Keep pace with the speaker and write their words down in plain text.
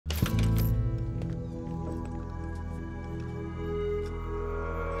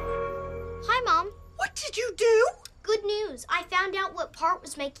did you do? Good news. I found out what part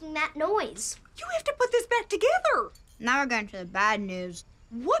was making that noise. You have to put this back together. Now we're going to the bad news.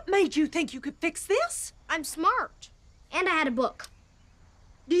 What made you think you could fix this? I'm smart. And I had a book.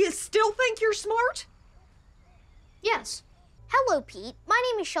 Do you still think you're smart? Yes. Hello, Pete. My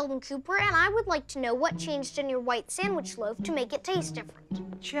name is Sheldon Cooper, and I would like to know what changed in your white sandwich loaf to make it taste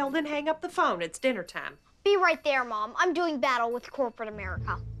different. Sheldon, hang up the phone. It's dinner time. Be right there, Mom. I'm doing battle with corporate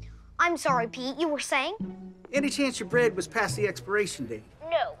America. I'm sorry, Pete. You were saying? Any chance your bread was past the expiration date?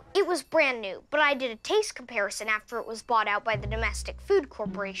 No. It was brand new, but I did a taste comparison after it was bought out by the Domestic Food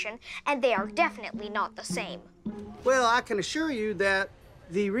Corporation, and they are definitely not the same. Well, I can assure you that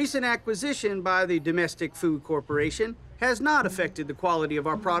the recent acquisition by the Domestic Food Corporation has not affected the quality of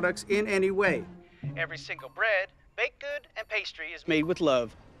our products in any way. Every single bread, baked good, and pastry is made with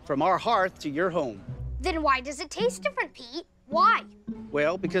love, from our hearth to your home. Then why does it taste different, Pete? Why?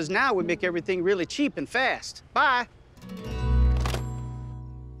 Well, because now we make everything really cheap and fast. Bye.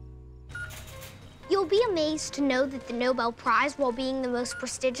 You'll be amazed to know that the Nobel Prize, while being the most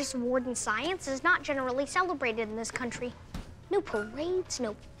prestigious award in science, is not generally celebrated in this country. No parades,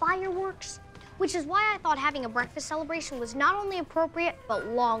 no fireworks, which is why I thought having a breakfast celebration was not only appropriate, but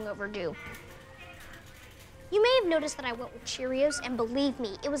long overdue. You may have noticed that I went with Cheerios, and believe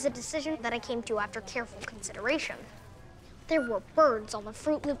me, it was a decision that I came to after careful consideration. There were birds on the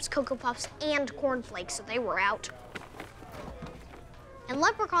Fruit Loops, Cocoa Puffs, and Corn Flakes, so they were out. And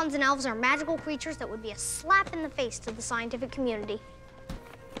leprechauns and elves are magical creatures that would be a slap in the face to the scientific community.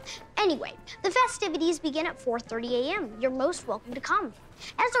 Anyway, the festivities begin at 4:30 a.m. You're most welcome to come.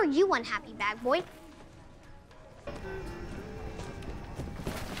 As are you, unhappy bag boy.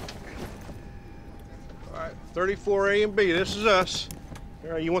 All right, 34 A and B, this is us.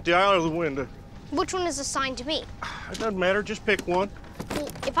 All right, you want the aisle or the window? Which one is assigned to me? It doesn't matter, just pick one. Well,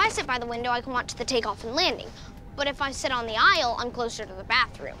 if I sit by the window, I can watch the takeoff and landing. But if I sit on the aisle, I'm closer to the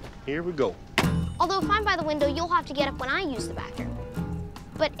bathroom. Here we go. Although if I'm by the window, you'll have to get up when I use the bathroom.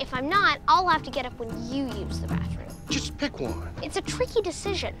 But if I'm not, I'll have to get up when you use the bathroom. Just pick one. It's a tricky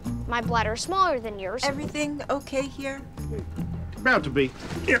decision. My bladder is smaller than yours. Everything okay here? About to be.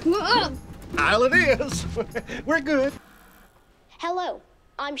 Here. Aisle it is. We're good. Hello,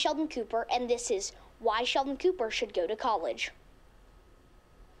 I'm Sheldon Cooper, and this is Why Sheldon Cooper Should Go to College.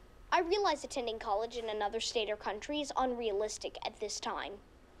 I realize attending college in another state or country is unrealistic at this time,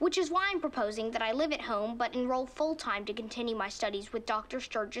 which is why I'm proposing that I live at home but enroll full-time to continue my studies with Dr.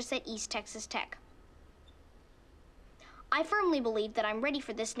 Sturgis at East Texas Tech. I firmly believe that I'm ready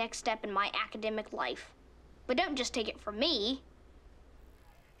for this next step in my academic life. But don't just take it from me.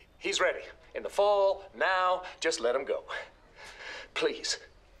 He's ready. In the fall, now, just let him go. Please.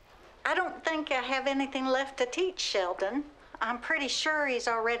 I don't think I have anything left to teach Sheldon. I'm pretty sure he's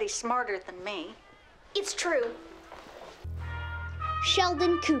already smarter than me. It's true.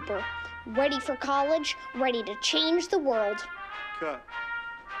 Sheldon Cooper, ready for college, ready to change the world. Cut.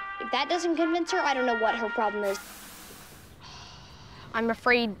 If that doesn't convince her, I don't know what her problem is. I'm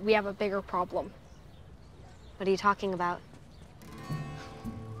afraid we have a bigger problem. What are you talking about?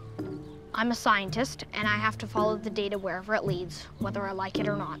 I'm a scientist, and I have to follow the data wherever it leads, whether I like it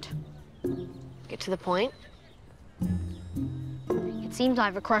or not. Get to the point. It seems I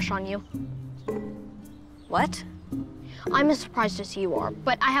have a crush on you. What? I'm as surprised as you are,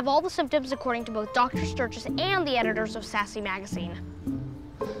 but I have all the symptoms according to both Dr. Sturgis and the editors of Sassy Magazine.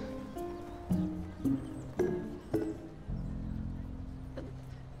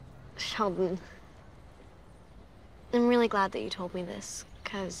 Sheldon, I'm really glad that you told me this,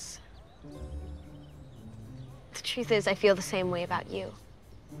 because the truth is I feel the same way about you.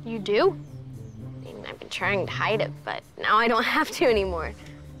 You do? I mean, I've been trying to hide it, but now I don't have to anymore.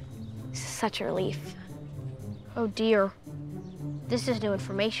 This is such a relief. Oh dear. This is new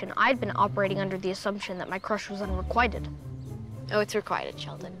information. I'd been operating under the assumption that my crush was unrequited. Oh, it's requited,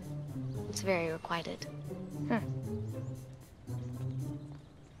 Sheldon. It's very requited.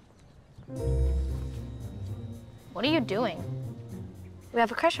 What are you doing? We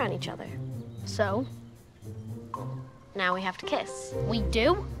have a crush on each other. So? Now we have to kiss. We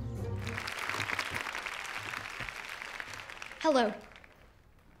do? Hello.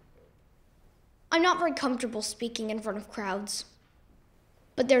 I'm not very comfortable speaking in front of crowds,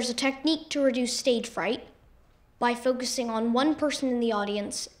 but there's a technique to reduce stage fright by focusing on one person in the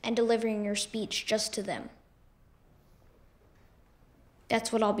audience and delivering your speech just to them.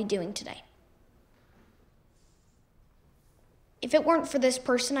 That's what I'll be doing today. If it weren't for this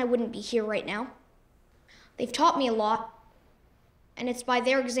person, I wouldn't be here right now. They've taught me a lot, and it's by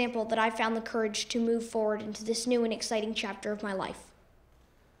their example that I've found the courage to move forward into this new and exciting chapter of my life.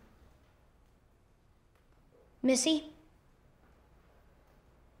 Missy,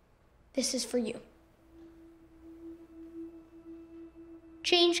 this is for you.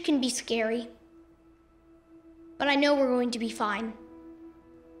 Change can be scary, but I know we're going to be fine.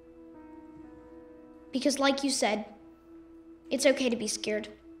 Because like you said, it's okay to be scared.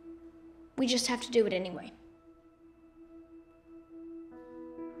 We just have to do it anyway.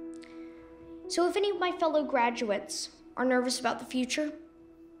 So if any of my fellow graduates are nervous about the future,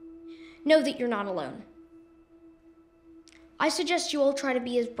 know that you're not alone. I suggest you all try to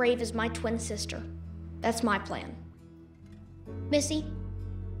be as brave as my twin sister. That's my plan. Missy,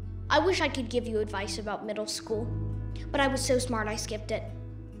 I wish I could give you advice about middle school, but I was so smart I skipped it.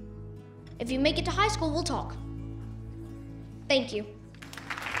 If you make it to high school, we'll talk. Thank you.